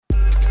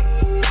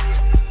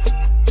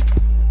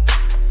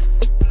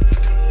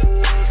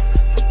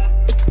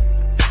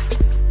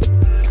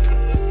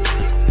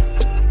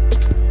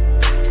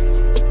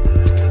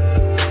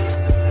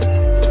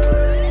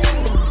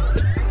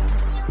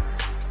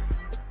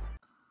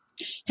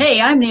Hey,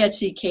 I'm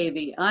Nancy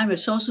Cavey. I'm a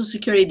Social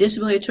Security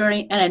disability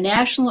attorney and a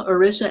national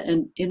ERISA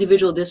and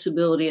individual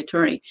disability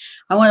attorney.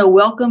 I want to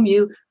welcome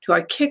you to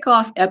our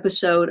kickoff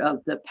episode of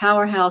the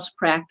Powerhouse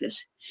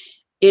practice.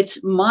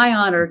 It's my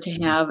honor to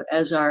have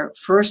as our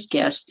first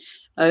guest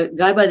a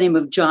guy by the name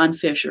of John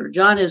Fisher.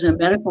 John is a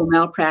medical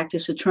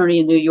malpractice attorney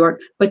in New York,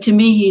 but to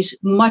me, he's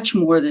much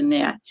more than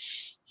that.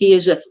 He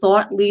is a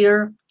thought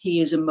leader. He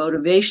is a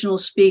motivational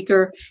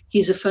speaker.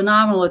 He's a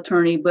phenomenal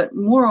attorney, but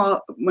more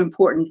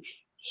important,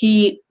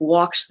 he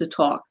walks the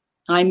talk.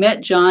 I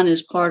met John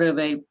as part of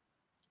a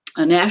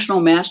national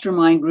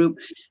mastermind group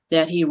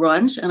that he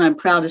runs, and I'm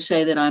proud to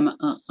say that I'm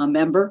a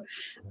member.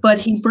 But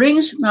he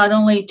brings not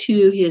only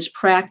to his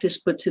practice,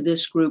 but to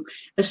this group,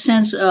 a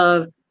sense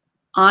of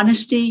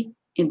honesty,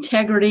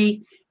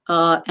 integrity,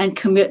 and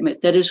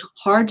commitment that is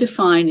hard to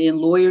find in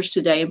lawyers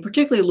today, and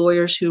particularly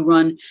lawyers who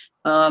run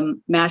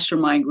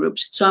mastermind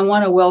groups. So I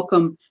want to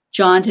welcome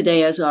John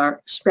today as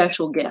our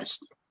special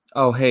guest.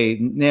 Oh, hey,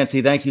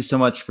 Nancy, thank you so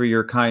much for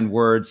your kind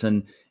words.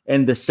 And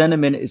the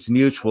sentiment is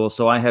mutual.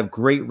 So I have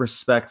great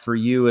respect for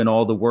you and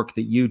all the work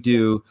that you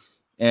do.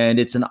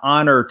 And it's an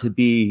honor to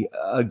be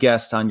a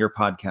guest on your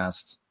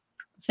podcast.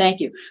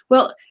 Thank you.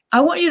 Well, I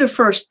want you to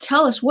first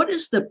tell us, what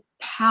is the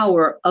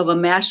power of a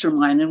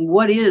mastermind and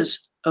what is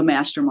a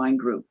mastermind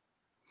group?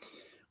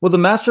 Well, the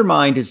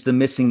mastermind is the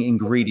missing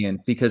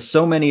ingredient because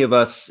so many of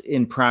us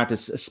in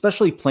practice,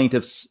 especially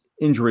plaintiffs,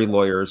 injury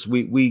lawyers,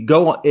 we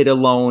go it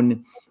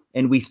alone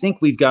and we think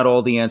we've got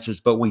all the answers,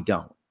 but we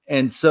don't.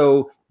 And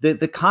so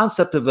the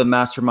concept of a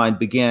mastermind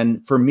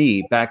began for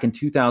me back in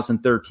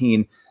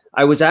 2013.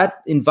 I was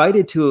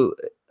invited to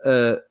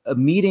a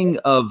meeting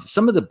of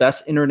some of the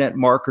best internet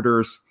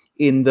marketers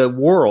in the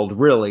world,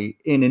 really,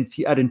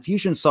 at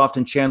Infusionsoft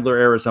in Chandler,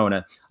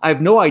 Arizona. I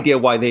have no idea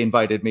why they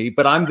invited me,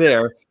 but I'm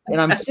there. And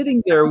I'm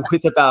sitting there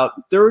with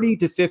about 30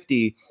 to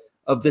 50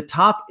 of the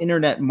top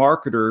internet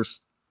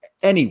marketers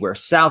anywhere,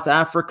 South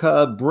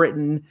Africa,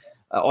 Britain,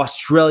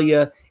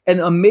 Australia, and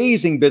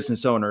amazing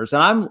business owners.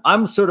 And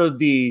I'm sort of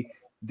the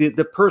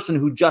person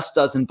who just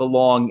doesn't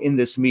belong in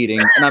this meeting.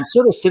 And I'm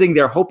sort of sitting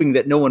there hoping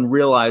that no one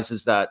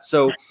realizes that.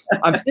 So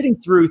I'm sitting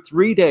through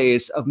 3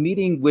 days of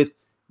meeting with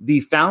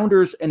the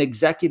founders and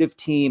executive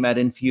team at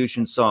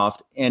Infusionsoft.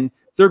 And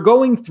they're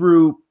going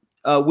through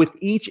with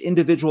each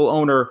individual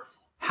owner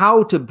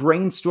how to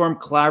brainstorm,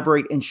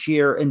 collaborate, and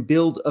share and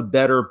build a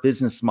better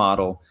business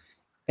model.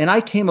 And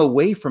I came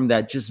away from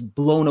that just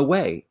blown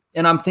away.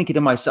 And I'm thinking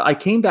to myself, I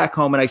came back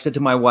home and I said to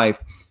my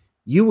wife,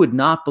 you would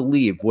not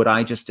believe what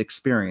I just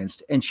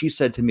experienced. And she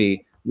said to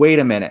me, wait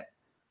a minute,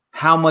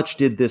 how much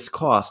did this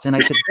cost? And I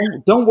said,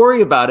 don't worry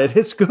about it.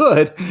 It's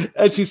good.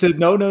 And she said,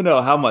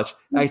 no. How much?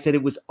 I said,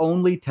 it was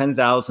only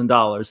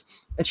 $10,000.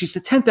 And she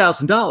said,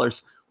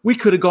 $10,000? We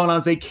could have gone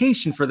on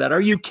vacation for that.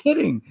 Are you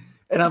kidding?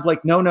 And I'm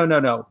like,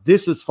 no.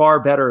 This is far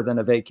better than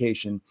a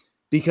vacation,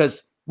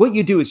 because what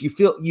you do is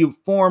you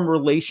form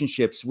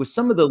relationships with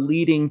some of the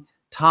leading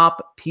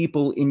top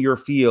people in your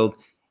field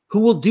who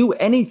will do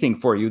anything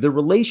for you. The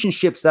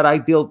relationships that I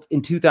built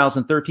in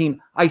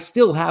 2013, I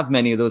still have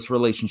many of those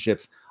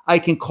relationships. I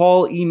can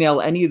call,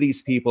 email any of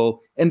these people,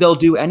 and they'll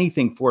do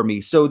anything for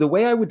me. So the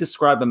way I would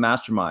describe a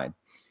mastermind,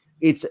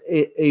 it's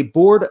a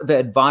board of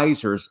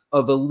advisors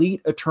of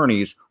elite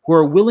attorneys who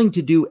are willing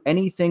to do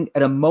anything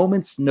at a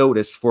moment's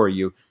notice for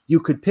you. You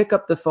could pick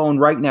up the phone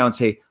right now and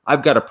say,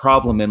 I've got a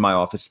problem in my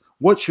office.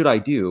 What should I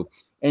do?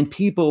 And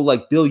people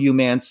like Bill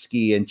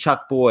Umansky and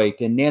Chuck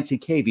Boyk and Nancy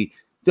Cavey,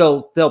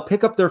 they'll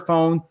pick up their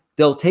phone,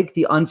 they'll take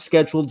the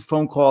unscheduled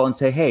phone call and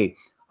say, hey,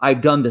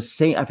 I've had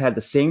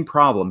the same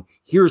problem.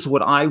 Here's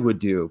what I would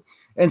do.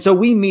 And so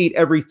we meet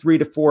every 3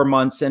 to 4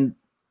 months. And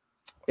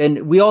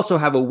we also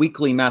have a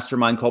weekly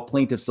mastermind called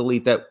Plaintiffs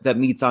Elite that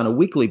meets on a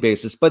weekly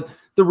basis. But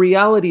the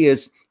reality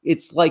is,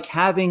 it's like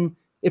having,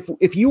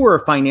 if you were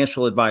a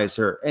financial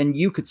advisor and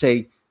you could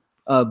say,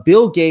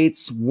 Bill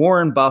Gates,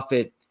 Warren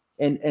Buffett,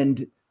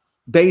 and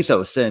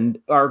Bezos and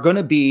are going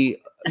to be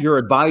your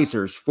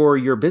advisors for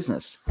your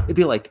business. It'd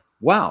be like,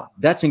 wow,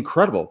 that's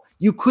incredible.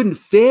 You couldn't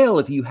fail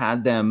if you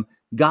had them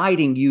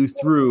guiding you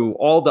through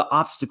all the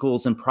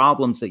obstacles and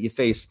problems that you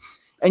face.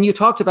 And you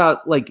talked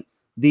about like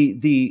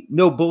the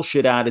no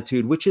bullshit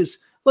attitude, which is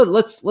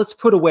let's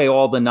put away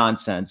all the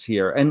nonsense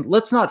here and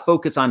let's not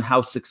focus on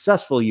how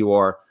successful you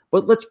are,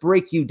 but let's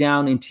break you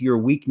down into your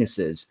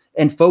weaknesses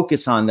and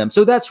focus on them.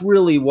 So that's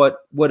really what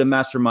a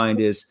mastermind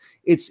is.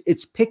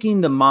 It's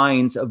picking the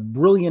minds of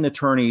brilliant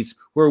attorneys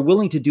who are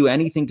willing to do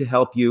anything to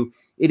help you.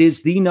 It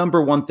is the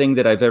number one thing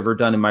that I've ever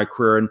done in my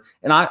career.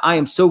 And I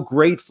am so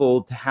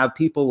grateful to have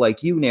people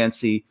like you,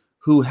 Nancy,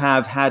 who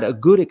have had a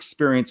good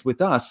experience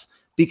with us,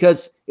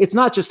 because it's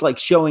not just like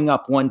showing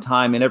up one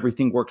time and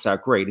everything works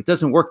out great. It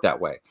doesn't work that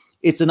way.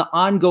 It's an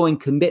ongoing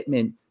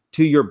commitment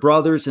to your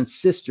brothers and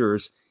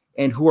sisters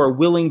and who are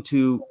willing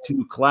to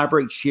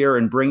collaborate, share,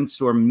 and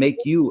brainstorm, make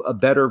you a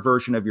better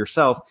version of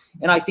yourself.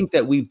 And I think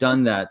that we've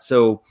done that.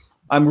 So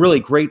I'm really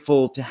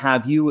grateful to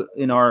have you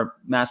in our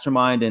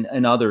mastermind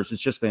and others.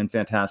 It's just been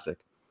fantastic.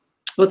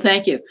 Well,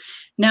 thank you.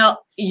 Now,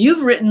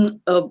 you've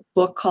written a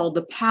book called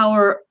The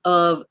Power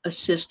of a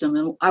System.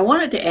 And I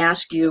wanted to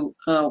ask you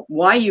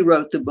why you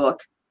wrote the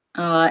book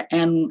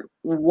and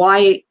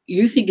why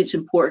you think it's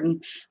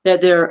important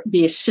that there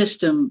be a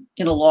system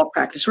in a law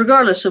practice,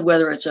 regardless of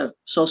whether it's a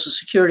Social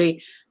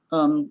Security,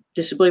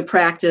 disability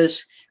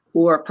practice,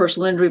 or a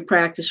personal injury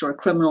practice, or a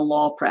criminal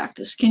law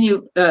practice. Can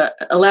you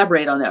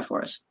elaborate on that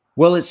for us?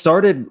 Well, it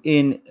started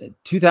in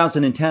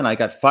 2010. I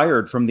got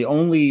fired from the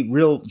only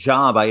real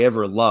job I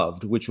ever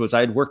loved, which was I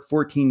had worked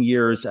 14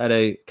 years at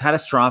a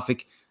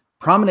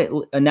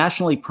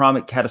nationally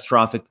prominent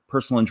catastrophic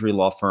personal injury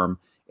law firm.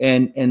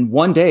 And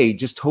one day,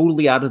 just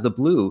totally out of the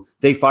blue,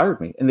 they fired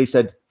me and they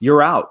said,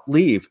 "You're out,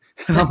 leave."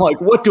 And I'm like,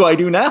 "What do I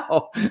do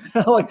now?"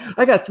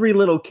 I got 3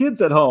 little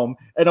kids at home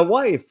and a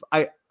wife.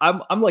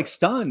 I'm like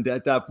stunned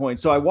at that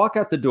point. So I walk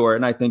out the door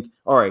and I think,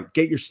 all right,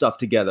 get your stuff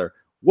together.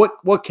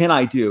 What can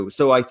I do?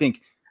 So I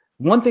think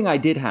one thing I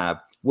did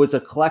have was a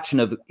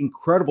collection of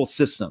incredible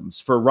systems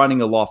for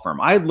running a law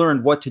firm. I had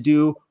learned what to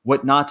do,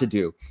 what not to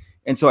do.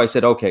 And so I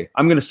said, okay,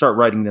 I'm going to start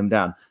writing them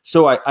down.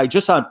 So I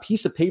just on a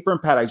piece of paper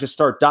and pad, I just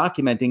start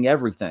documenting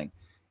everything.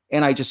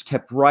 And I just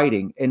kept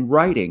writing and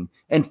writing.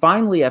 And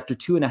finally, after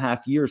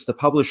 2.5 years, the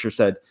publisher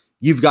said,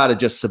 "You've got to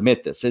just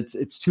submit this.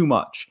 It's too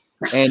much.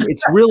 And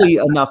it's really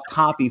enough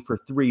copy for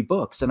 3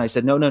 books." And I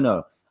said,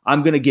 no.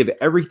 I'm going to give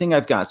everything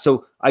I've got.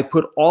 So I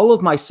put all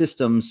of my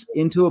systems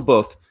into a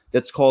book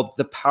that's called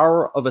The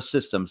Power of a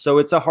System. So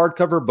it's a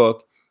hardcover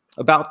book,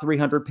 about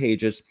 300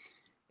 pages.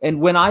 And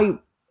when I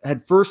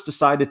had first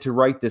decided to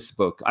write this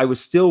book, I was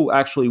still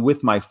actually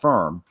with my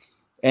firm.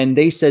 And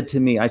they said to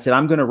me, I said,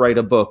 "I'm going to write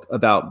a book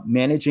about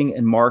managing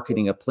and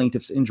marketing a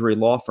plaintiff's injury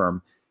law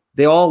firm."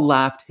 They all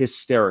laughed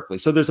hysterically.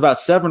 So there's about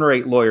 7 or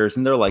 8 lawyers,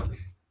 and they're like,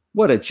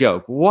 "What a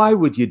joke. Why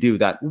would you do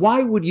that?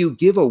 Why would you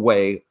give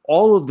away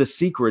all of the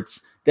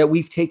secrets that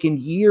we've taken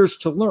years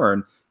to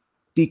learn?"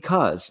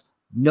 Because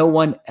no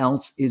one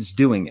else is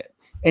doing it.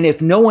 And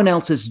if no one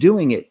else is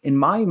doing it, in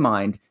my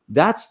mind,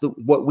 that's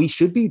what we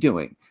should be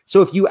doing.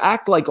 So if you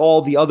act like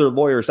all the other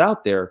lawyers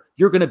out there,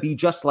 you're going to be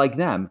just like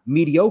them,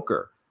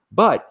 mediocre.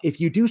 But if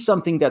you do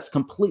something that's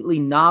completely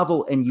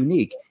novel and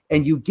unique,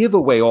 and you give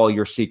away all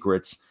your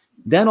secrets,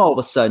 then all of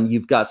a sudden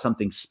you've got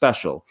something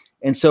special.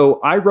 And so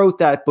I wrote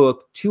that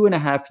book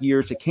 2.5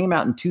 years. It came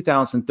out in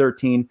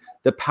 2013,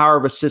 The Power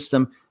of a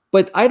System.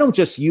 But I don't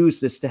just use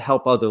this to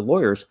help other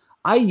lawyers.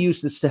 I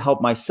use this to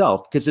help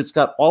myself because it's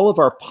got all of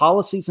our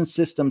policies and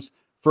systems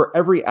for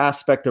every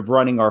aspect of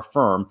running our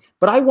firm.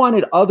 But I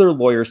wanted other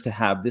lawyers to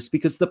have this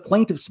because the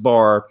plaintiff's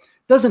bar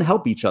doesn't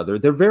help each other.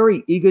 They're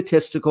very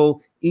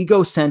egotistical,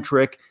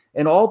 egocentric,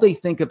 and all they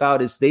think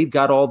about is they've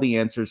got all the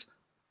answers.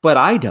 But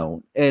I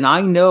don't. And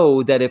I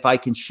know that if I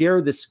can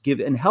share this, give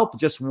and help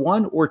just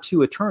 1 or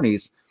 2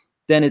 attorneys,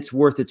 then it's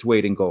worth its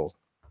weight in gold.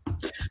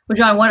 Well,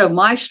 John, one of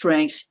my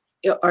strengths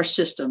are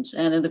systems.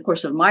 And in the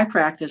course of my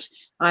practice,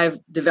 I've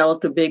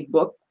developed a big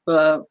book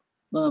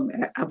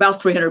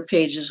about 300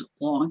 pages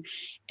long.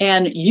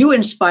 And you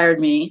inspired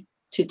me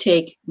to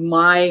take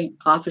my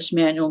office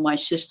manual, my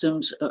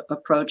systems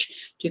approach,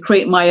 to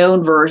create my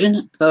own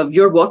version of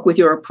your book with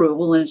your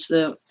approval. And it's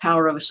The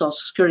Power of a Social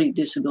Security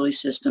Disability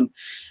System.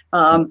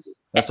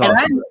 That's awesome.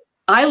 And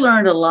I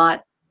learned a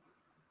lot.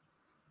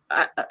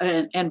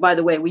 And by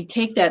the way, we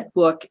take that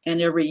book, and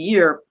every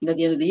year, at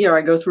the end of the year,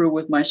 I go through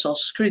with my Social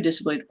Security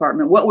Disability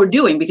Department what we're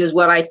doing, because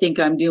what I think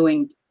I'm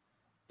doing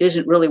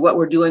isn't really what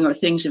we're doing, or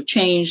things have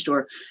changed,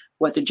 or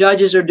what the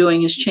judges are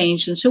doing has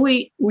changed. And so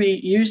we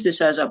use this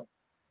as a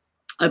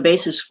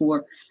basis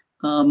for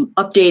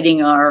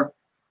updating our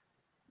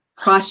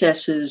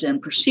processes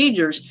and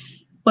procedures.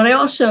 But I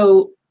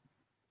also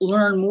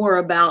learn more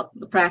about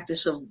the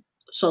practice of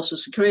Social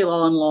Security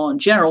law and law in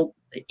general,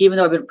 even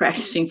though I've been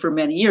practicing for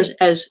many years,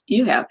 as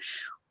you have.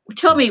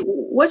 Tell me,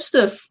 what's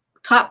the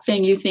top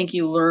thing you think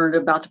you learned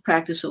about the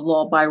practice of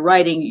law by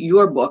writing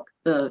your book,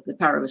 The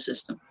Power of a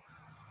System?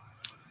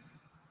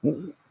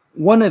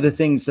 One of the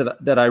things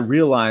that I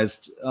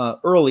realized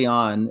early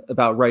on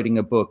about writing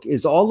a book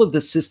is all of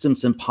the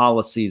systems and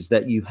policies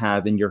that you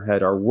have in your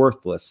head are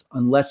worthless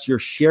unless you're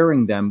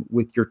sharing them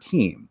with your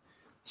team.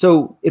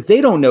 So if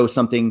they don't know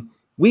something,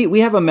 we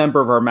have a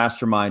member of our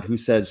mastermind who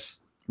says,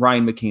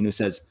 Ryan McKean, who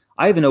says,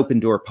 "I have an open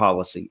door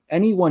policy.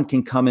 Anyone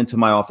can come into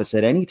my office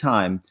at any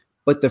time,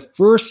 but the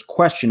first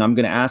question I'm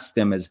going to ask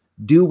them is,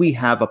 do we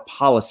have a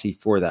policy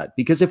for that?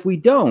 Because if we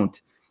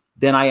don't,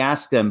 then I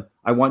ask them,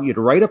 I want you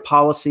to write a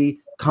policy,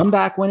 come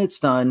back when it's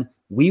done,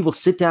 we will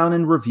sit down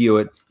and review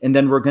it, and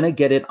then we're going to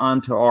get it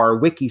onto our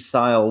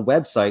wiki-style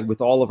website with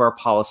all of our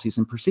policies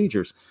and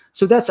procedures."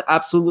 So that's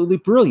absolutely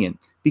brilliant,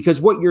 because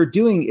what you're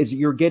doing is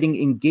you're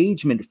getting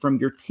engagement from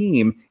your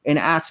team and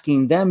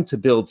asking them to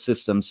build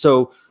systems.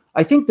 So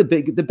I think the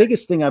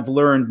biggest thing I've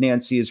learned,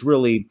 Nancy, is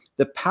really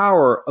the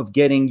power of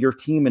getting your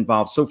team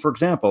involved. So, for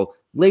example,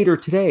 later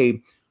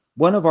today,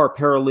 one of our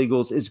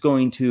paralegals is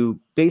going to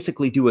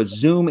basically do a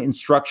Zoom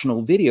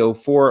instructional video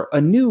for a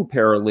new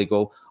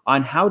paralegal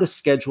on how to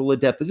schedule a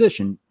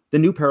deposition. The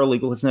new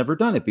paralegal has never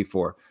done it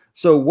before.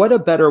 So what a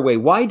better way?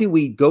 Why do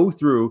we go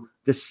through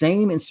the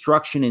same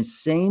instruction and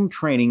same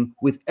training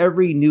with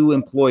every new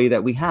employee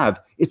that we have.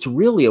 It's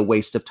really a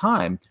waste of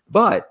time.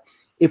 But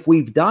if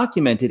we've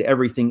documented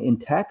everything in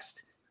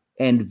text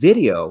and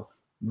video,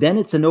 then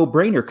it's a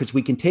no-brainer because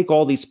we can take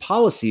all these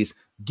policies,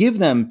 give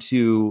them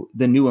to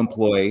the new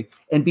employee,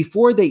 and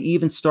before they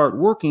even start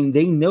working,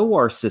 they know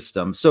our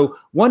system. So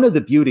one of the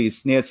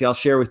beauties, Nancy, I'll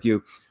share with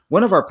you,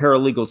 one of our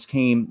paralegals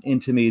came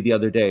into me the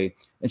other day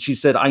and she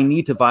said, I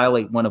need to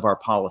violate one of our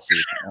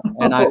policies.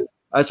 And I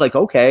was like,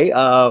 okay.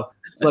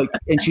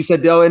 And she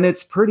said, no, and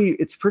it's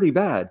pretty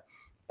bad.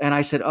 And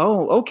I said,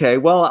 oh, okay,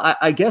 well,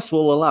 I guess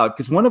we'll allow it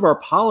because one of our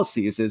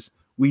policies is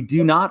we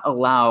do not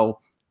allow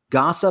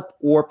gossip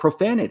or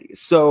profanity.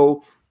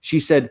 So she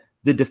said,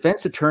 the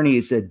defense attorney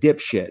is a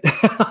dipshit.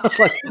 I was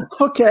like,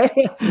 okay.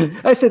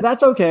 I said,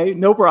 that's okay,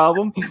 no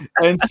problem.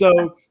 And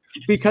so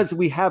because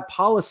we have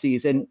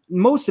policies, and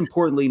most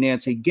importantly,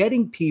 Nancy,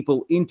 getting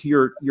people into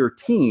your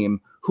team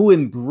who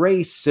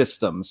embrace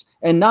systems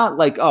and not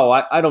like, oh,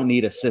 I don't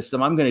need a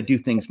system, I'm going to do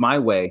things my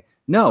way.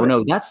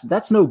 No,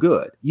 that's no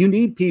good. You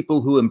need people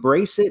who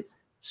embrace it,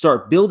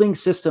 start building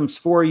systems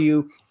for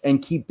you,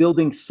 and keep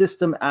building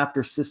system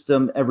after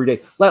system every day.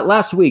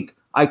 Last week,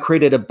 I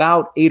created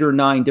about 8 or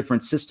 9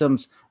 different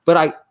systems,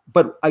 but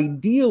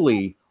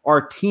ideally,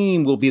 our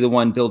team will be the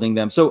one building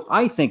them. So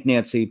I think,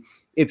 Nancy,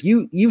 if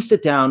you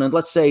sit down and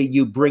let's say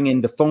you bring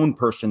in the phone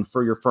person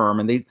for your firm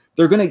and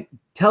they're going to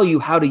tell you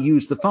how to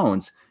use the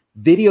phones,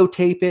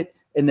 videotape it,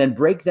 and then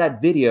break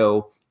that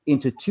video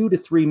into 2 to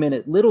 3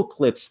 minute little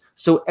clips.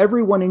 So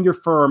everyone in your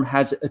firm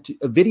has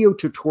a video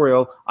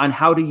tutorial on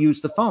how to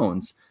use the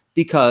phones,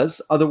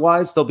 because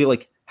otherwise they'll be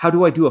like, how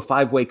do I do a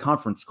 5-way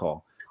conference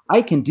call?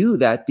 I can do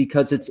that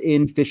because it's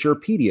in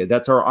Fisherpedia.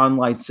 That's our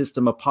online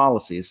system of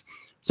policies.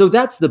 So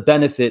that's the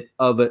benefit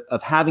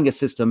of having a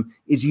system,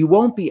 is you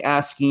won't be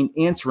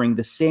answering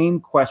the same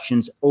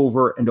questions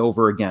over and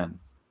over again.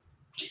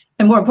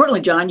 And more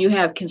importantly, John, you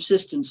have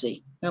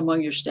consistency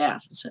among your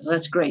staff. So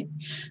that's great.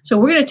 So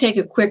we're going to take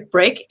a quick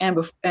break. And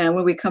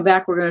when we come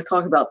back, we're going to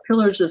talk about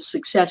pillars of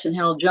success and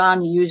how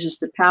John uses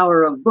the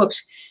power of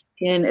books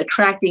in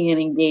attracting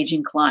and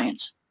engaging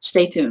clients.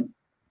 Stay tuned.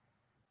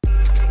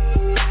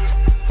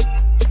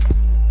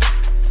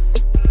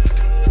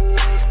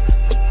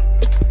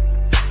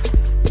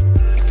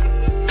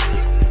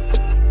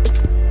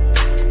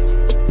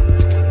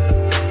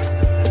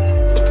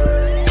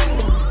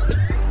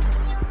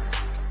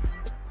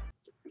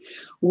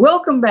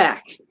 Welcome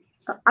back.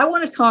 I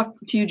want to talk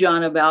to you,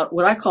 John, about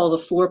what I call the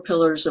 4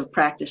 pillars of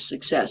practice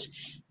success.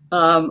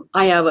 I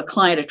have a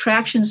client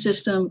attraction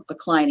system, a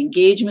client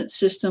engagement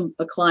system,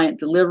 a client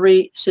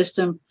delivery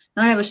system,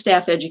 and I have a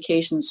staff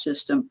education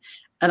system.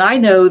 And I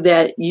know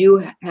that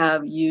you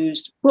have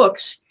used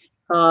books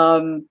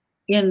in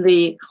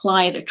the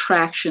client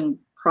attraction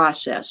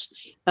process.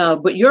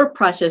 But your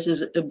process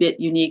is a bit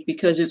unique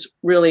because it's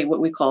really what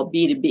we call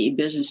B2B,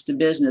 business to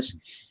business.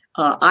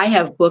 I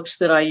have books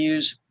that I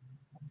use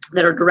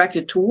that are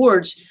directed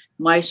towards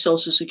my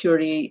Social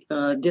Security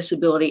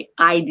disability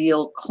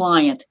ideal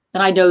client.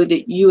 And I know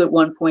that you at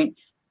one point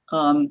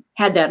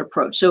had that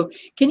approach. So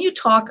can you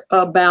talk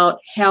about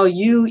how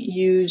you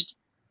used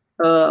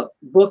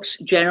books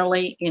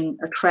generally in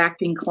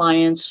attracting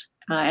clients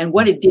and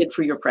what it did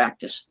for your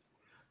practice?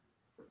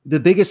 The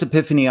biggest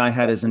epiphany I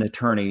had as an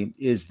attorney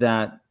is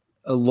that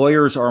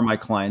lawyers are my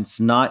clients,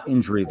 not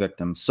injury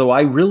victims. So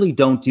I really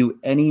don't do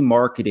any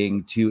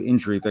marketing to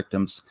injury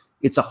victims.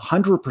 It's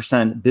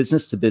 100%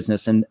 business to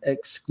business, and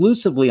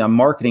exclusively I'm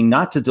marketing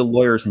not to the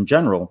lawyers in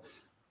general,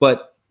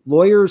 but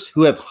lawyers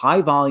who have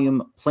high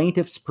volume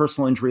plaintiffs'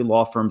 personal injury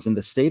law firms in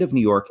the state of New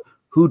York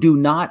who do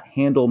not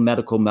handle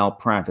medical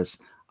malpractice,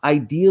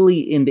 ideally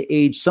in the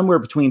age somewhere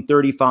between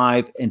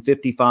 35 and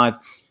 55.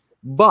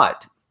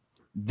 But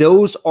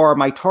those are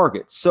my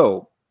targets.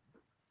 So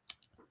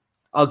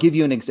I'll give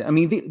you an example. I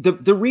mean,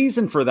 the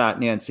reason for that,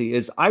 Nancy,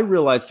 is I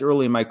realized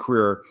early in my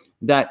career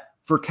that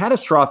for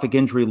catastrophic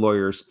injury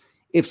lawyers,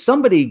 if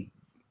somebody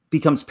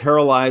becomes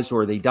paralyzed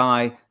or they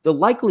die, the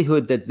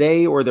likelihood that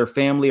they or their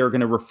family are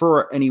going to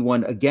refer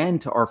anyone again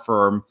to our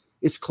firm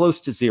is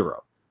close to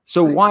zero.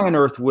 So why on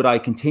earth would I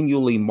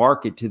continually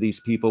market to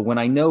these people when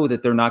I know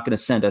that they're not going to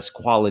send us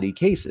quality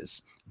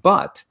cases?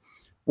 But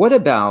what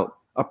about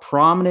a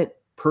prominent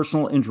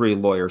personal injury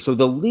lawyer? So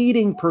the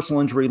leading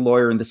personal injury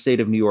lawyer in the state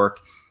of New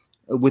York,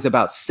 with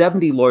about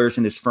 70 lawyers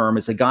in his firm,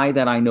 is a guy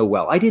that I know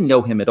well. I didn't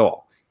know him at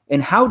all.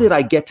 And how did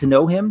I get to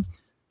know him?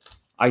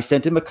 I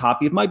sent him a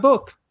copy of my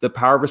book, The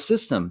Power of a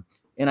System.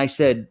 And I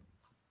said,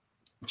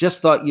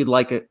 just thought you'd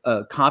like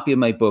a copy of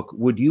my book.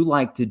 Would you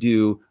like to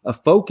do a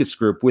focus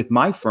group with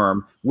my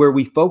firm where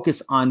we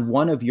focus on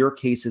one of your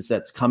cases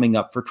that's coming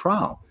up for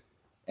trial?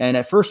 And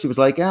at first he was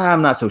like,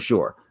 I'm not so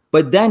sure.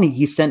 But then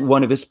he sent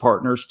one of his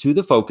partners to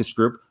the focus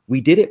group. We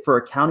did it for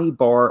a County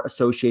Bar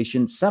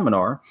Association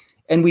seminar,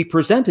 and we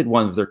presented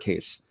one of their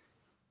case.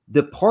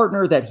 The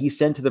partner that he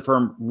sent to the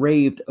firm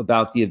raved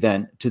about the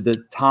event to the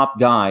top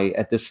guy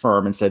at this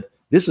firm and said,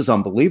 this is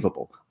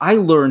unbelievable. I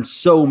learned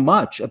so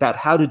much about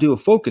how to do a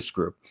focus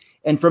group.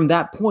 And from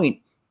that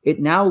point, it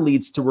now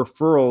leads to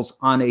referrals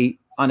on a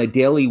on a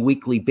daily,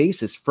 weekly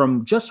basis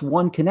from just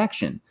one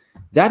connection.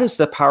 That is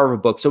the power of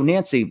a book. So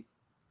Nancy,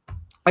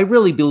 I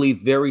really believe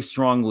very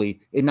strongly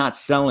in not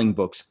selling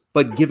books,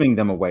 but giving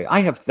them away.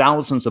 I have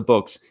thousands of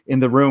books in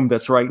the room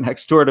that's right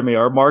next door to me,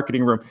 our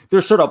marketing room.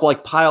 They're sort of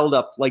like piled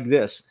up like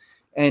this.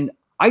 And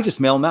I just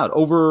mail them out.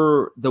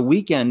 Over the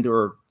weekend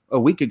or a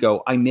week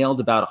ago, I mailed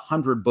about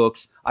 100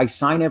 books. I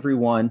sign every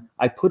one.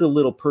 I put a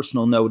little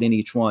personal note in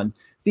each one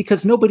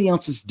because nobody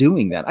else is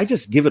doing that. I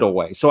just give it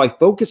away. So I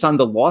focus on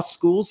the law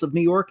schools of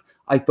New York.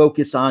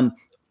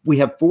 We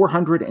have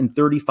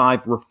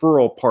 435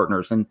 referral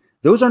partners, and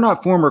those are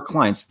not former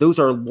clients. Those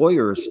are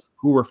lawyers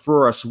who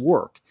refer us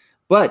work.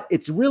 But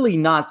it's really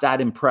not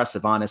that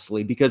impressive,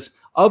 honestly, because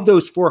of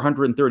those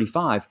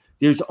 435,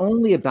 there's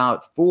only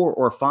about 4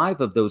 or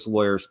 5 of those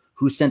lawyers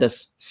who send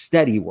us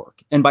steady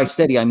work. And by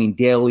steady, I mean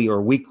daily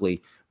or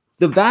weekly.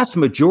 The vast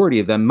majority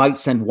of them might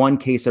send one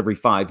case every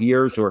 5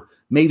 years, or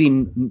maybe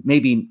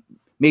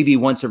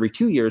once every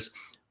 2 years.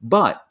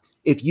 But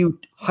if you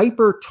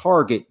hyper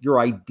target your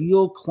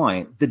ideal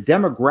client, the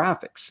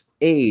demographics,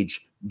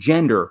 age,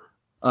 gender,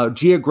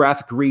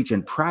 geographic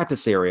region,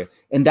 practice area,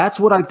 and that's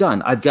what I've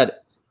done.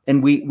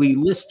 We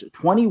list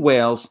 20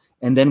 whales,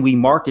 and then we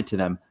market to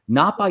them,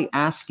 not by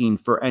asking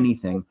for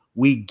anything.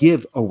 We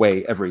give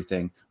away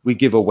everything. We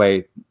give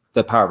away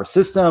the power of a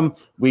system.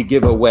 We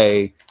give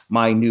away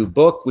my new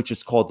book, which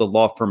is called The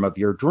Law Firm of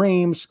Your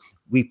Dreams.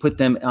 We put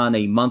them on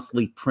a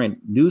monthly print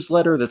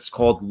newsletter that's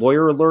called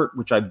Lawyer Alert,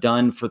 which I've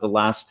done for the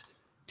last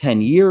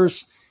 10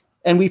 years.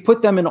 And we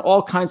put them in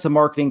all kinds of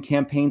marketing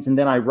campaigns. And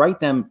then I write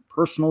them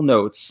personal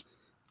notes,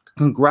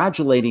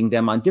 congratulating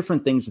them on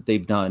different things that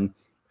they've done.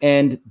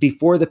 And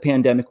before the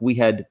pandemic, we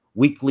had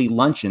weekly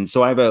luncheons.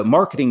 So I have a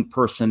marketing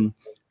person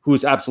who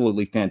is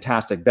absolutely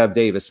fantastic, Bev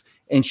Davis,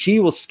 and she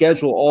will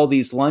schedule all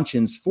these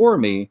luncheons for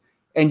me.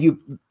 And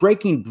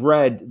breaking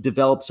bread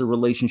develops a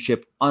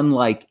relationship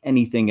unlike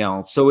anything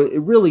else. So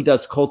it really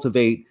does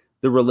cultivate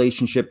the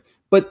relationship.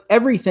 But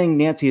everything,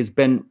 Nancy, has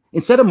been,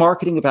 instead of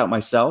marketing about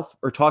myself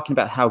or talking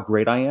about how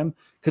great I am,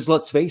 because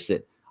let's face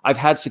it, I've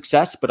had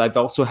success, but I've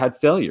also had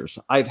failures.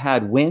 I've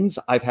had wins.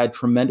 I've had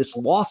tremendous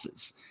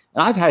losses.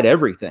 And I've had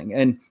everything.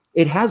 And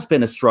it has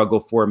been a struggle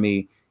for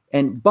me.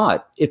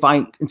 But if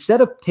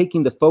instead of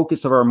taking the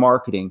focus of our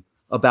marketing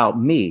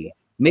about me,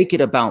 make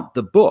it about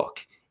the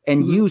book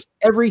and use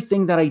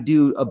everything that I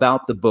do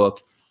about the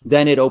book,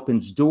 then it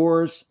opens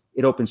doors,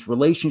 it opens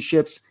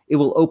relationships, it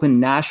will open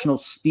national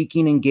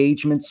speaking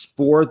engagements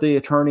for the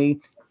attorney.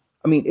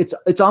 I mean,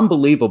 it's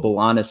unbelievable,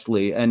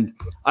 honestly. And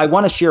I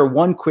want to share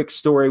one quick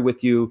story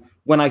with you.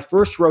 When I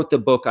first wrote the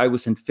book, I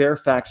was in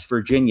Fairfax,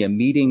 Virginia,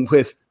 meeting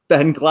with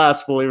Ben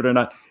Glass, believe it or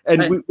not.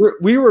 And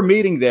we were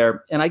meeting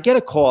there, and I get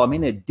a call. I'm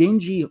in a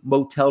dingy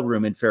motel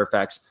room in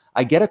Fairfax.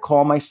 I get a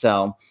call my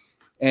cell,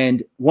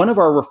 and one of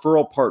our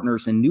referral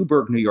partners in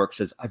Newburgh, New York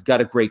says, "I've got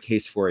a great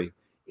case for you.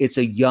 It's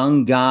a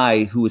young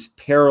guy who is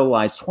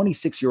paralyzed,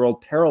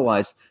 26-year-old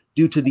paralyzed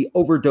due to the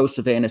overdose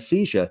of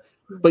anesthesia.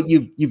 But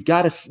you've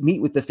got to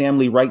meet with the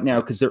family right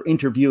now because they're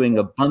interviewing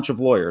a bunch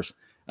of lawyers."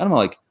 And I'm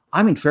like,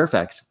 I'm in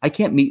Fairfax. I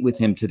can't meet with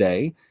him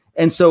today.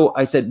 And so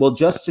I said, well,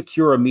 just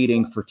secure a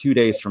meeting for 2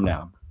 days from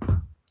now.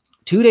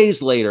 2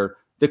 days later,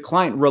 the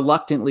client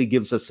reluctantly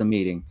gives us a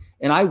meeting.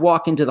 And I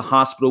walk into the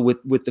hospital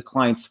with the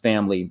client's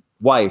family,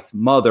 wife,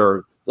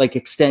 mother, like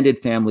extended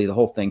family, the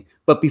whole thing.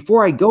 But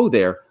before I go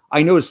there,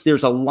 I notice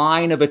there's a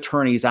line of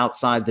attorneys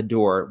outside the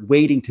door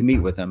waiting to meet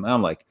with him. And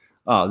I'm like,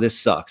 oh, this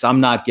sucks. I'm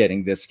not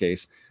getting this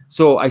case.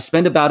 So I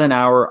spend about an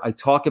hour. I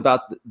talk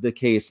about the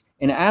case.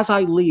 And as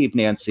I leave,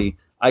 Nancy,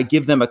 I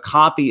give them a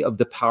copy of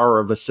The Power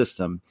of a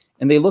System.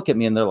 And they look at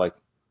me and they're like,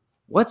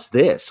 what's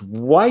this?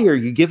 Why are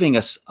you giving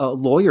us a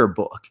lawyer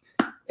book?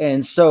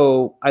 And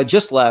so I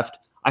just left.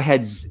 I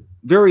had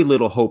very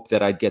little hope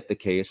that I'd get the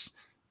case.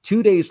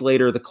 2 days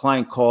later, the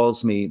client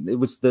calls me. It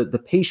was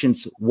the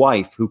patient's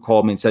wife who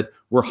called me and said,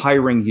 "We're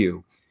hiring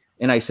you."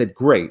 And I said,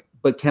 "Great,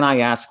 but can I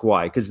ask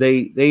why?" Because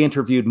they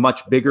interviewed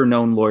much bigger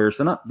known lawyers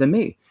than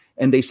me.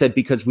 And they said,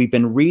 "Because we've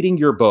been reading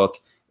your book,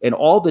 and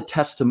all the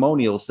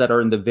testimonials that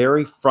are in the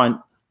very front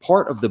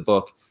part of the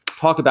book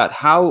talk about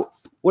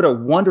what a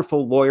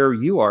wonderful lawyer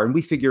you are. And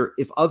we figure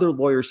if other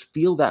lawyers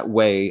feel that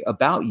way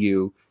about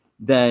you,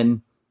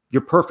 then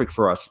you're perfect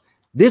for us."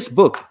 This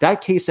book, that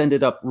case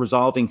ended up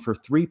resolving for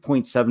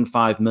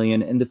 $3.75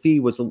 million, and the fee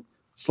was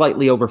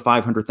slightly over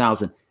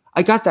 $500,000.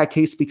 I got that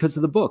case because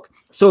of the book.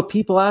 So if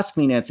people ask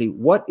me, Nancy,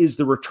 what is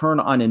the return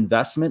on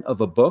investment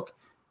of a book?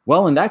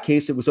 Well, in that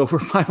case, it was over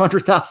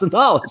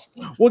 $500,000.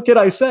 What can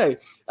I say?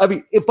 I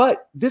mean,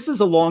 but this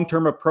is a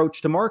long-term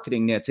approach to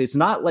marketing, Nancy. It's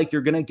not like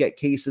you're going to get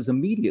cases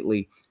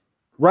immediately.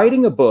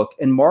 Writing a book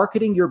and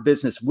marketing your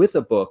business with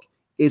a book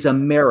is a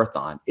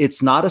marathon.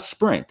 It's not a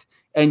sprint.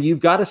 And you've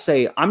got to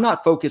say, I'm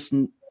not focused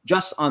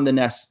just on the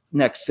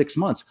next 6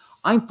 months.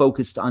 I'm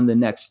focused on the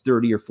next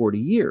 30 or 40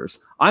 years.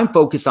 I'm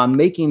focused on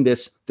making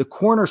this the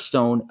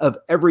cornerstone of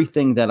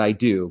everything that I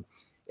do.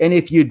 And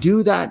if you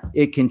do that,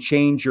 it can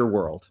change your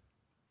world.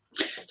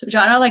 So,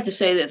 John, I like to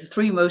say that the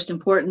three most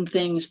important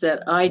things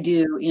that I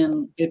do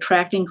in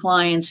attracting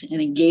clients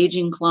and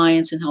engaging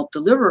clients and help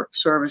deliver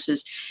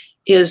services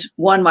is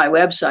one, my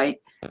website,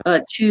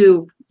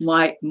 two,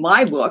 my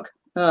book,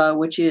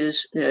 which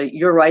is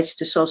Your Rights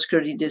to Social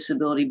Security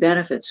Disability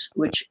Benefits,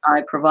 which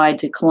I provide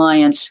to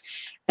clients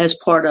as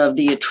part of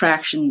the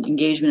attraction,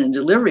 engagement, and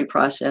delivery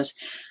process.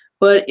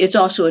 But it's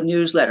also a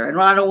newsletter.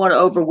 And I don't want to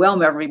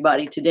overwhelm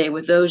everybody today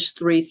with those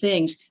three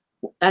things.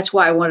 That's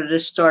why I wanted to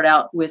start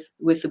out with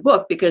the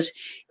book, because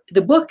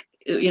the book,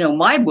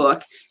 my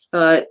book,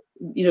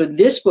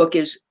 this book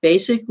is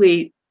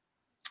basically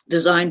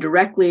designed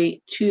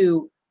directly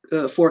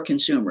for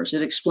consumers.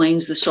 It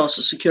explains the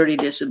Social Security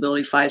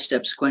Disability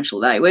 5-step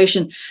sequential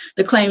evaluation,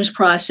 the claims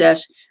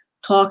process,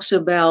 talks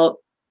about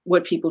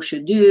what people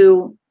should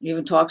do,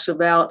 even talks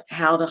about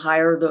how to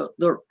hire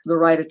the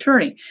right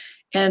attorney.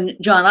 And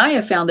John, I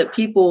have found that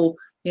people,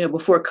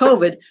 before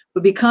COVID,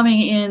 would be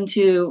coming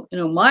into,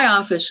 my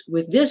office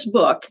with this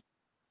book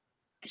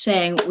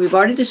saying, we've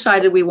already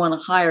decided we want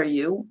to hire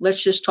you.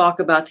 Let's just talk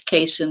about the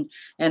case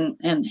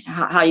and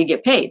how you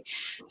get paid.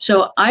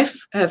 So I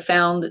have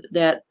found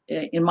that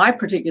in my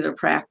particular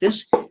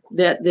practice,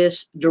 that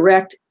this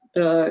direct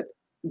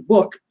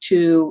book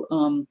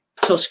to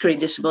Social Security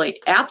disability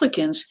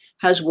applicants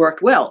has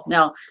worked well.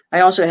 Now,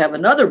 I also have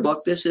another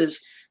book. This is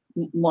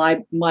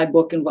my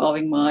book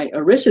involving my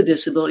ERISA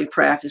disability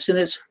practice, and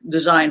it's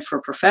designed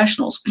for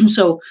professionals.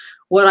 So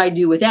what I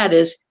do with that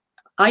is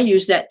I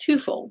use that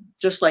twofold,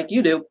 just like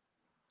you do.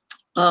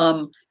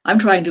 I'm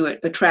trying to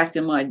attract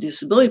in my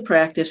disability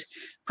practice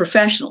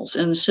professionals,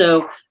 and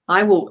so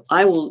I will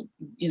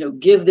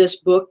give this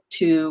book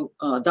to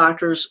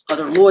doctors,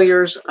 other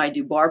lawyers. I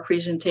do bar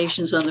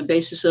presentations on the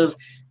basis of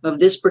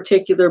this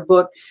particular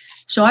book.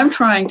 So I'm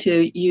trying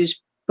to use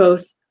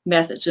both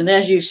methods. And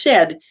as you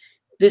said,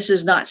 this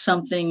is not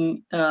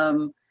something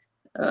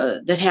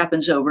that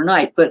happens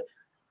overnight. But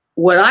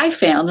what I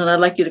found, and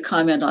I'd like you to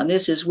comment on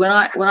this, is when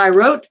I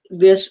wrote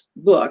this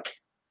book,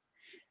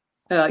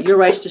 Your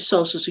Rights to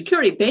Social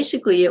Security,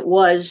 basically it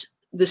was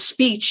the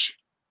speech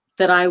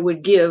that I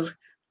would give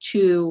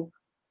to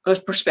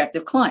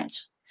prospective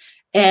clients.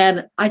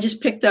 And I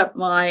just picked up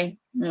my,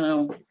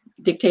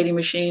 dictating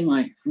machine,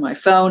 my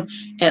phone,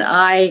 and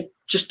I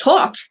just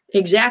talked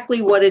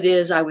exactly what it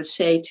is I would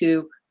say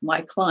to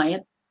my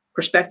client,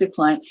 prospective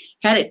client,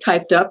 had it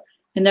typed up,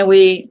 and then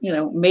we,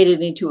 made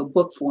it into a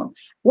book form.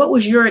 What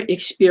was your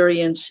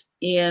experience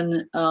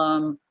in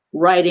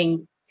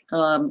writing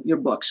your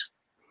books?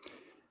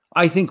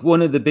 I think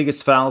one of the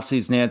biggest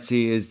fallacies,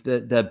 Nancy, is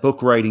that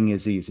book writing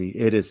is easy.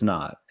 It is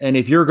not. And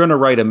if you're going to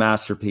write a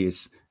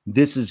masterpiece,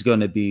 this is going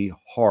to be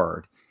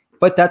hard.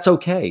 But that's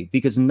okay,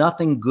 because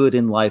nothing good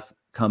in life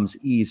comes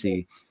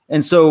easy.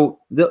 And so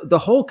the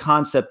whole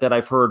concept that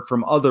I've heard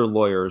from other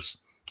lawyers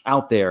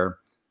out there,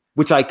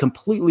 which I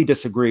completely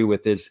disagree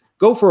with, is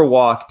go for a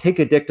walk, take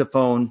a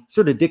dictaphone,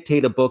 sort of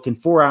dictate a book, in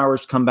 4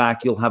 hours, come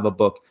back, you'll have a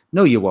book.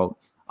 No, you won't.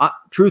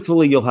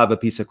 Truthfully, you'll have a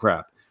piece of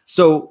crap.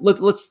 So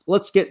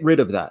let's get rid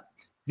of that.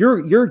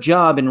 Your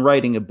job in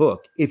writing a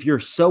book, if you're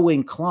so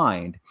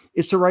inclined,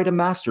 is to write a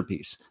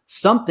masterpiece,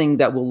 something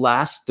that will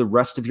last the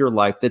rest of your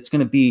life. That's going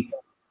to be,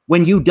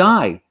 when you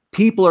die,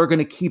 people are going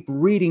to keep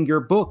reading your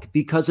book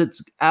because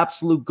it's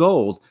absolute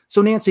gold.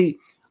 So Nancy,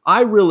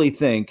 I really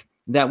think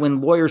that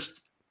when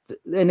lawyers,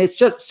 and it's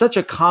just such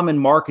a common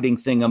marketing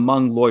thing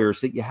among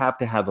lawyers, that you have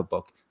to have a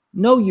book.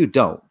 No, you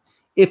don't.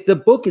 If the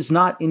book is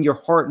not in your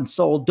heart and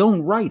soul,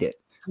 don't write it.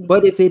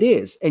 But if it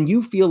is, and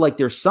you feel like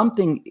there's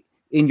something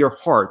in your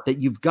heart that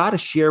you've got to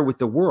share with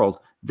the world,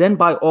 then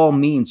by all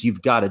means,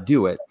 you've got to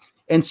do it.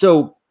 And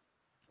so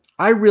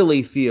I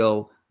really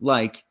feel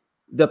like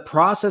the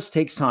process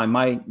takes time.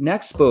 My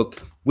next book,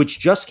 which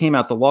just came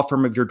out, The Law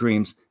Firm of Your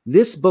Dreams,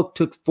 this book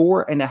took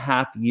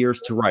 4.5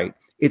 years to write.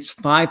 It's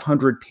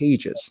 500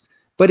 pages,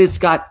 but it's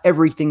got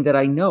everything that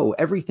I know,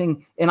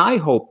 everything. And I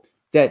hope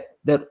that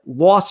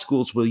law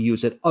schools will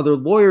use it. Other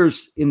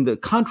lawyers in the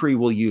country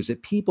will use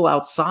it. People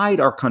outside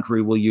our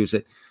country will use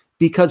it.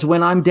 Because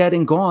when I'm dead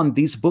and gone,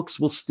 these books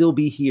will still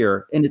be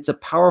here. And it's a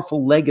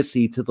powerful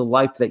legacy to the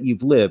life that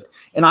you've lived.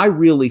 And I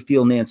really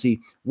feel,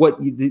 Nancy,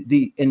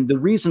 and the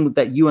reason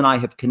that you and I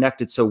have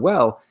connected so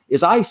well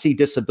is I see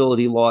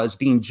disability law as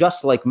being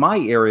just like my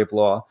area of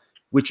law,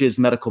 which is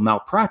medical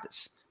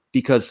malpractice.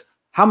 Because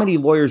how many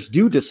lawyers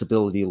do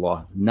disability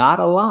law? Not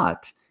a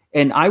lot.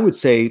 And I would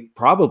say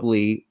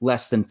probably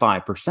less than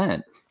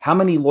 5%. How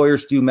many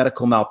lawyers do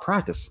medical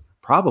malpractice?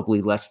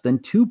 Probably less than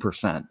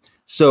 2%.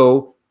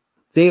 So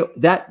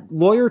that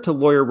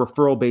lawyer-to-lawyer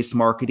referral-based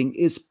marketing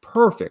is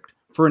perfect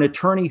for an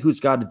attorney who's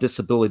got a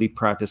disability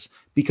practice.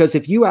 Because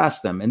if you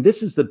ask them, and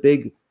this is the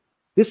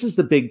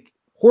big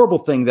horrible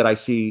thing that I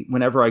see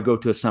whenever I go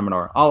to a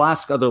seminar, I'll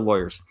ask other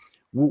lawyers,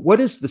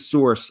 what is the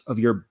source of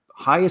your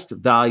highest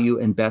value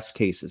and best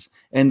cases?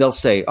 And they'll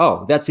say,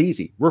 oh, that's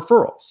easy,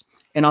 referrals.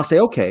 And I'll say,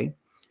 okay,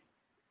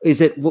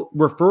 is it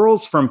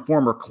referrals from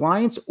former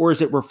clients or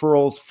is it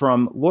referrals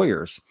from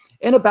lawyers?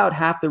 And about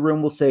half the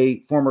room will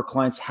say former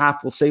clients,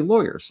 half will say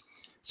lawyers.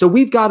 So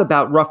we've got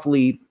about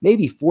roughly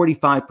maybe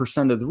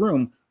 45% of the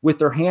room with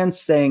their hands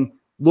saying,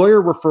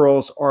 lawyer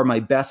referrals are my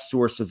best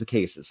source of the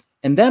cases.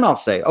 And then I'll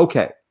say,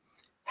 okay,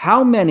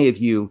 how many of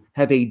you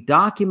have a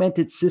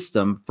documented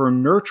system for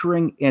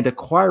nurturing and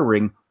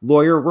acquiring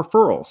lawyer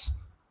referrals?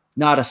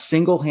 Not a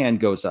single hand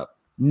goes up.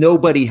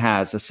 Nobody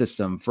has a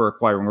system for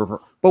acquiring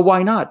referrals. But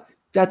why not?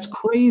 That's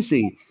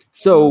crazy.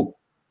 So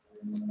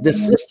the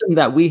system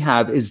that we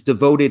have is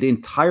devoted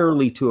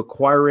entirely to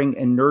acquiring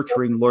and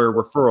nurturing lawyer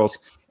referrals.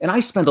 And I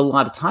spend a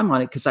lot of time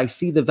on it because I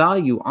see the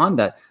value on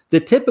that. The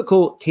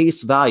typical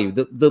case value,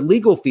 the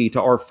legal fee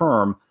to our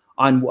firm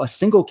on a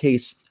single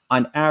case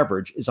on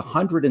average is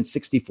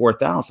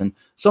 $164,000.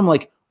 So I'm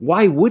like,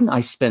 why wouldn't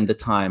I spend the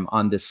time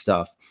on this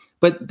stuff?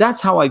 But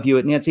that's how I view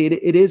it, Nancy.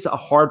 It is a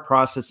hard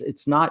process.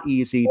 It's not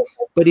easy.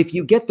 But if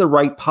you get the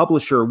right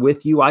publisher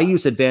with you, I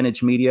use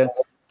Advantage Media.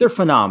 They're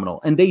phenomenal.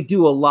 And they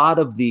do a lot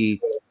of the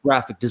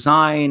graphic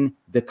design,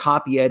 the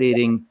copy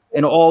editing,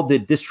 and all the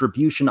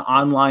distribution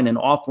online and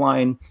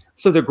offline.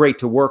 So they're great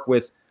to work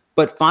with.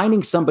 But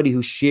finding somebody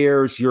who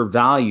shares your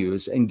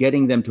values and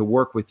getting them to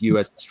work with you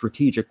as a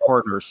strategic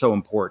partner is so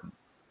important.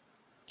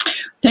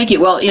 Thank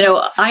you. Well,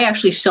 I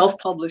actually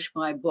self-publish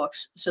my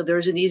books, so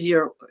there's an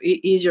easier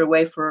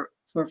way for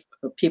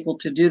people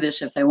to do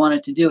this if they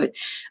wanted to do it.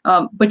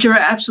 But you're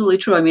absolutely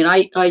true. I mean,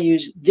 I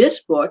use this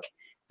book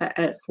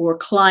for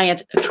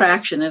client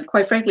attraction, and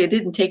quite frankly, it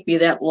didn't take me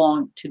that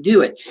long to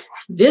do it.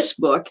 This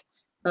book,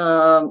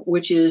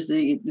 which is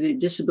the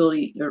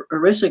Disability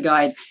ERISA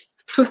Guide,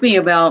 took me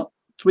about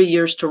 3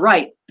 years to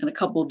write in a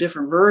couple of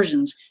different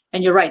versions.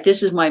 And you're right,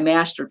 this is my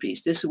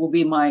masterpiece. This will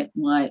be my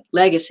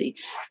legacy.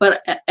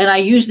 And I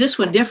use this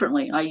one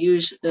differently. I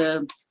use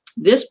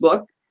this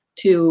book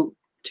to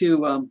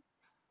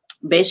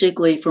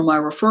basically for my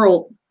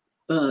referral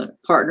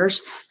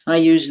partners. I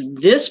use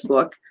this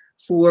book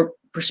for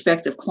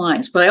prospective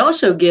clients. But I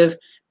also give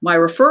my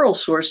referral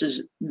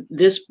sources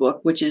this book,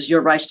 which is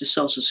Your Rights to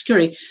Social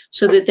Security,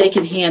 so that they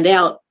can hand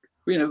out,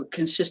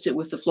 consistent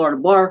with the Florida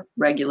bar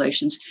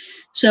regulations.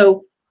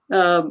 So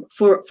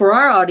for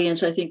our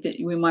audience, I think that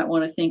we might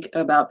want to think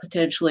about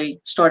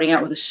potentially starting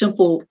out with a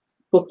simple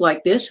book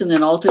like this, and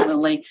then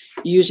ultimately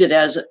use it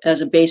as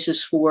a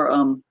basis for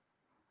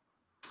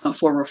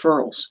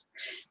referrals.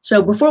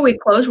 So before we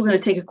close, we're going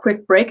to take a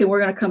quick break, and we're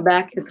going to come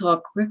back and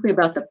talk quickly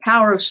about the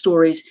power of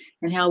stories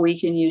and how we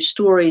can use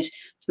stories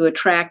to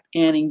attract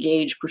and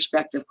engage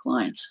prospective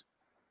clients.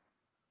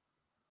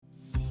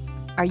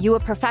 Are you a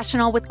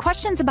professional with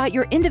questions about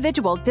your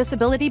individual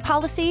disability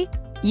policy?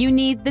 You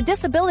need the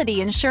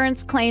Disability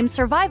Insurance Claims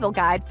Survival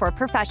Guide for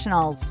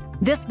Professionals.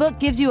 This book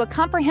gives you a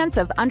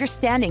comprehensive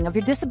understanding of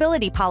your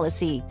disability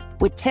policy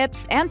with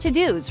tips and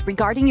to-dos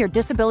regarding your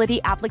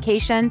disability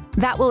application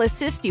that will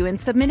assist you in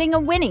submitting a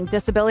winning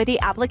disability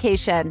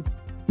application.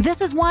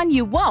 This is one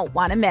you won't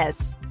want to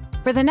miss.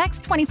 For the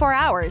next 24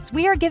 hours,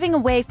 we are giving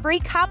away free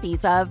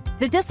copies of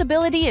the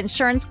Disability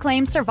Insurance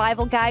Claims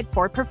Survival Guide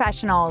for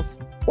Professionals.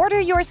 Order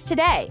yours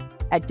today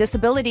at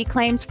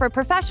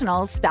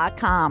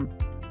disabilityclaimsforprofessionals.com.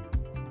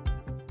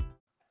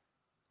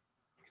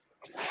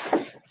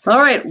 All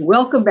right,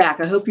 welcome back.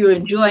 I hope you're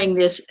enjoying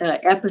this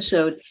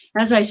episode.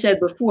 As I said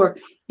before,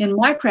 in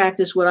my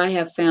practice, what I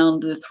have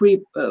found, the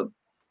three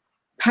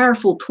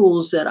powerful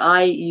tools that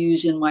I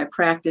use in my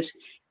practice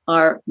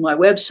are my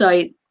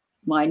website,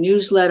 my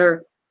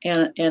newsletter,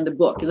 and the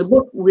book. And the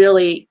book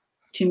really,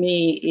 to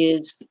me,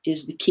 is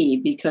the key,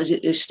 because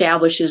it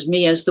establishes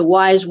me as the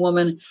wise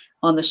woman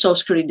on the Social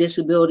Security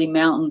disability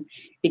mountain.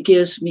 It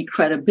gives me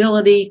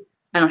credibility.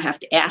 I don't have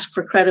to ask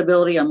for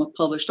credibility. I'm a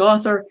published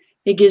author.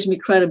 It gives me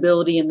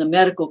credibility in the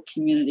medical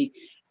community.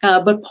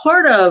 But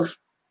part of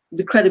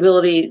the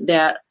credibility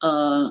that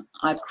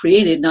I've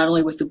created, not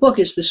only with the book,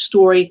 is the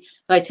story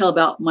that I tell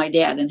about my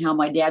dad and how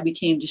my dad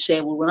became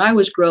disabled when I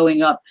was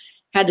growing up,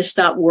 had to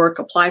stop work,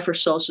 apply for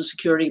Social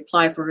Security,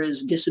 apply for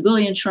his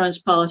disability insurance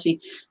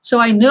policy. So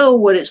I know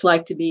what it's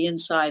like to be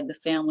inside the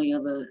family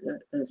of a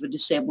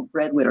disabled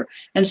breadwinner.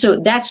 And so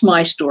that's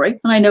my story.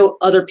 And I know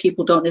other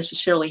people don't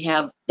necessarily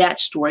have that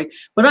story,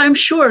 but I'm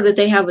sure that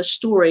they have a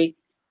story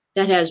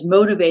that has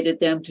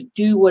motivated them to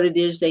do what it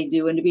is they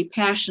do and to be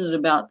passionate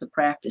about the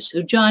practice.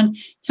 So John,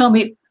 tell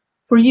me,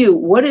 for you,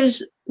 what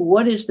is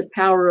the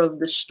power of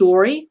the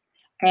story,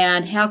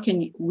 and how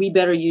can we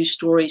better use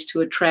stories to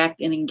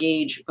attract and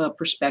engage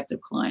prospective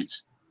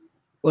clients?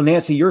 Well,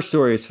 Nancy, your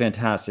story is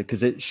fantastic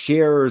because it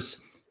shares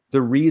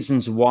the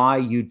reasons why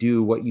you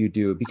do what you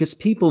do, because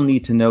people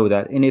need to know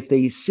that. And if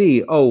they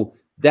see, oh,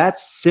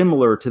 that's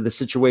similar to the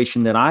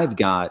situation that I've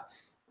got,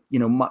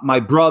 my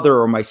brother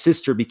or my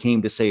sister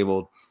became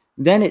disabled,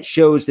 then it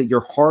shows that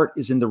your heart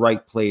is in the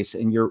right place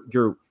and you're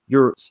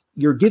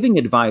giving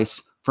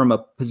advice from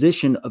a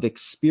position of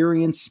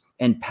experience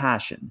and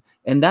passion.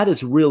 And that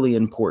is really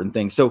an important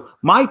thing. So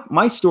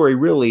my story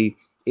really,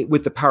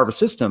 with the power of a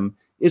system,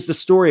 is the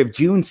story of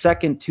June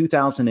 2nd,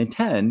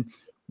 2010,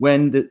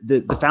 when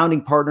the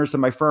founding partners of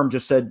my firm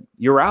just said,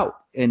 you're out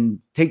and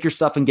take your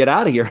stuff and get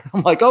out of here.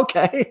 I'm like,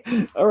 okay,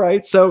 all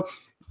right. So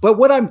But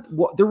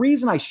the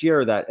reason I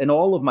share that and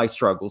all of my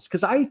struggles,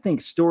 because I think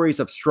stories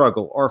of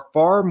struggle are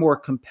far more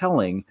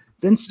compelling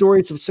than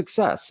stories of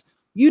success.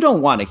 You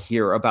don't want to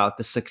hear about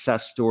the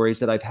success stories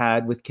that I've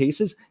had with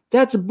cases.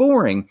 That's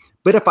boring.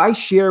 But if I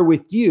share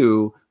with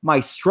you my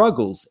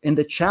struggles and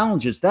the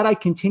challenges that I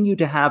continue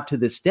to have to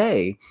this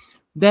day,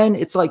 then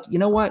it's like, you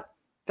know what?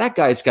 That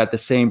guy's got the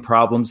same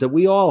problems that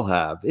we all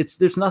have.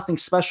 There's nothing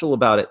special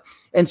about it.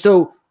 And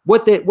so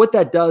what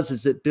that does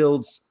is it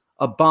builds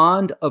a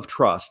bond of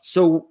trust.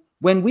 So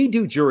when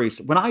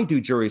I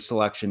do jury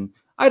selection,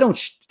 I don't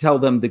tell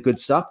them the good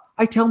stuff.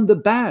 I tell them the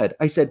bad.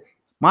 I said,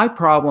 my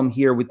problem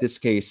here with this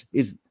case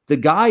is the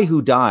guy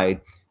who died,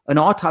 an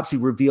autopsy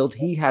revealed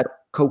he had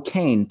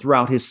cocaine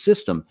throughout his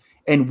system.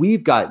 And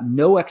we've got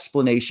no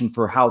explanation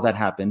for how that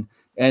happened.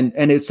 And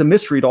it's a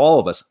mystery to all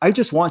of us. I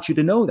just want you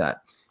to know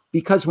that.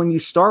 Because when you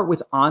start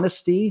with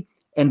honesty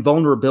and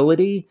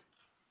vulnerability,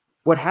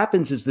 what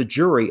happens is the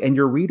jury and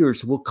your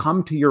readers will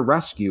come to your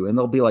rescue and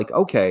they'll be like,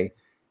 okay,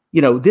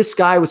 this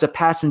guy was a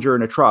passenger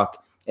in a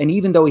truck. And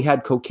even though he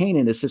had cocaine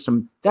in his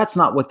system, that's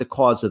not what the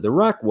cause of the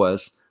wreck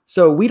was.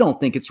 So we don't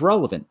think it's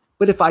relevant.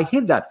 But if I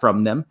hid that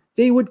from them,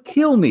 they would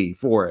kill me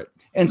for it.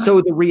 And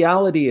so the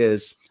reality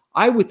is,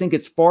 I would think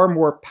it's far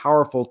more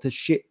powerful to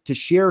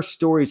share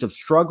stories of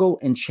struggle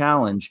and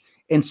challenge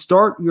and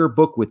start your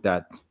book with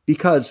that,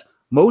 because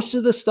most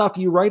of the stuff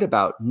you write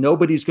about,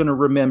 nobody's going to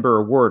remember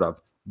a word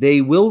of.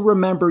 They will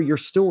remember your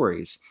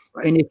stories.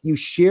 Right. And if you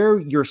share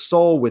your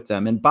soul with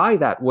them, and by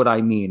that, what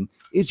I mean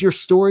is your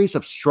stories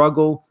of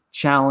struggle,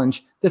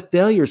 challenge, the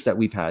failures that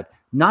we've had.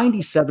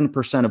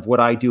 97% of what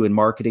I do in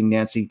marketing,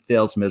 Nancy,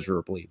 fails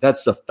miserably.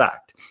 That's a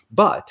fact.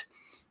 But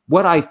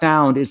what I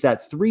found is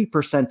that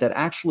 3% that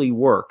actually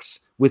works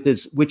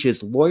which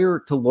is lawyer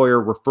to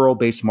lawyer referral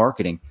based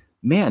marketing.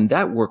 Man,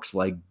 that works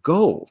like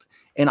gold.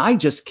 And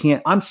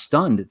I'm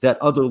stunned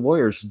that other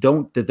lawyers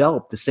don't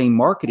develop the same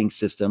marketing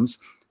systems,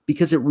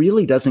 because it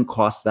really doesn't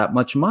cost that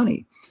much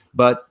money,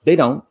 but they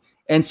don't.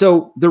 And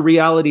so the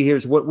reality here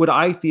is what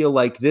I feel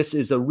like this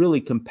is a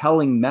really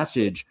compelling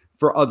message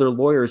for other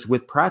lawyers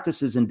with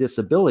practices in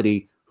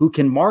disability who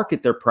can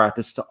market their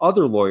practice to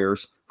other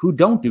lawyers who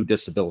don't do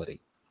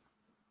disability.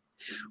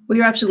 Well,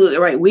 you're absolutely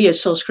right. We as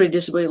Social Security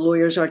disability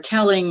lawyers are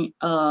telling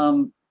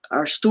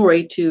our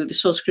story to the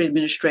Social Security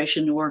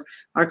Administration, or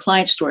our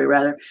client's story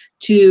rather,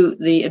 to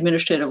the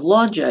administrative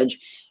law judge.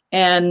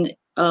 And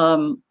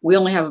we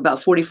only have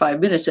about 45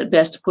 minutes at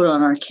best to put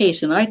on our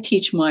case. And I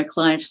teach my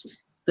clients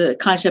the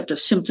concept of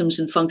symptoms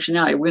and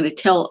functionality. We're going to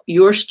tell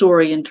your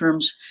story in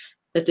terms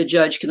that the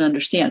judge can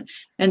understand.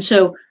 And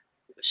so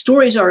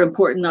stories are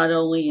important not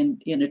only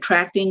in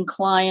attracting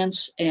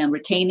clients and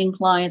retaining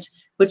clients,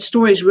 but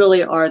stories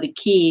really are the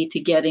key to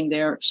getting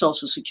their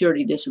Social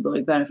Security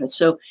disability benefits.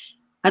 So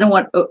I don't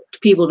want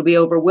people to be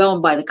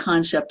overwhelmed by the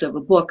concept of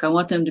a book. I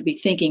want them to be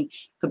thinking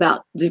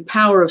about the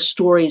power of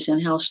stories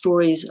and how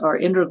stories are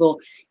integral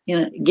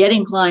in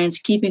getting clients,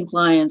 keeping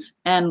clients,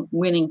 and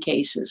winning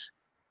cases.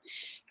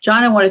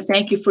 John, I want to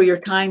thank you for your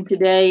time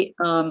today.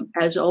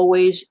 As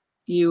always,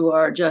 you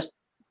are just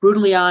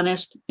brutally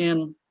honest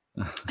and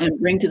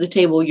bring to the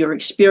table your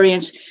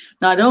experience,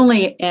 not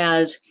only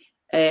as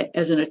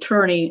an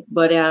attorney,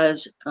 but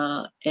as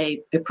a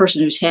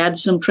person who's had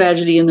some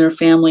tragedy in their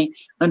family,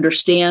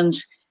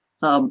 understands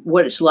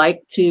what it's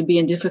like to be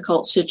in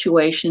difficult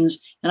situations.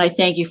 And I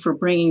thank you for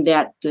bringing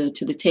that to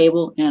the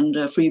table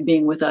and for you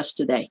being with us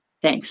today.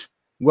 Thanks.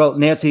 Well,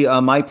 Nancy,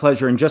 my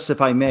pleasure. And just if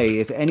I may,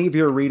 if any of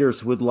your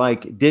readers would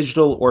like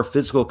digital or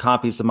physical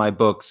copies of my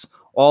books,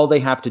 all they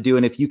have to do,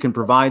 and if you can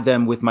provide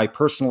them with my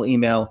personal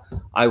email,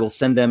 I will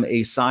send them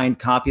a signed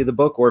copy of the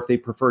book. Or if they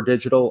prefer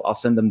digital, I'll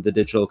send them the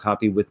digital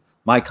copy with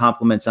my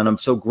compliments. And I'm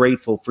so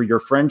grateful for your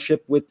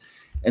friendship with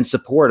and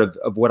support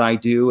of what I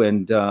do.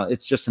 And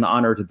it's just an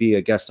honor to be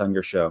a guest on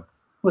your show.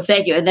 Well,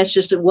 thank you. And that's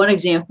just one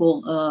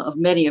example of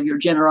many of your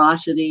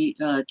generosity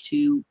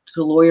to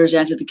lawyers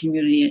and to the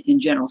community in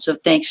general. So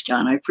thanks,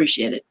 John. I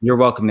appreciate it. You're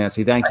welcome,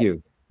 Nancy. Thank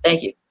you.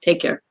 Thank you.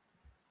 Take care.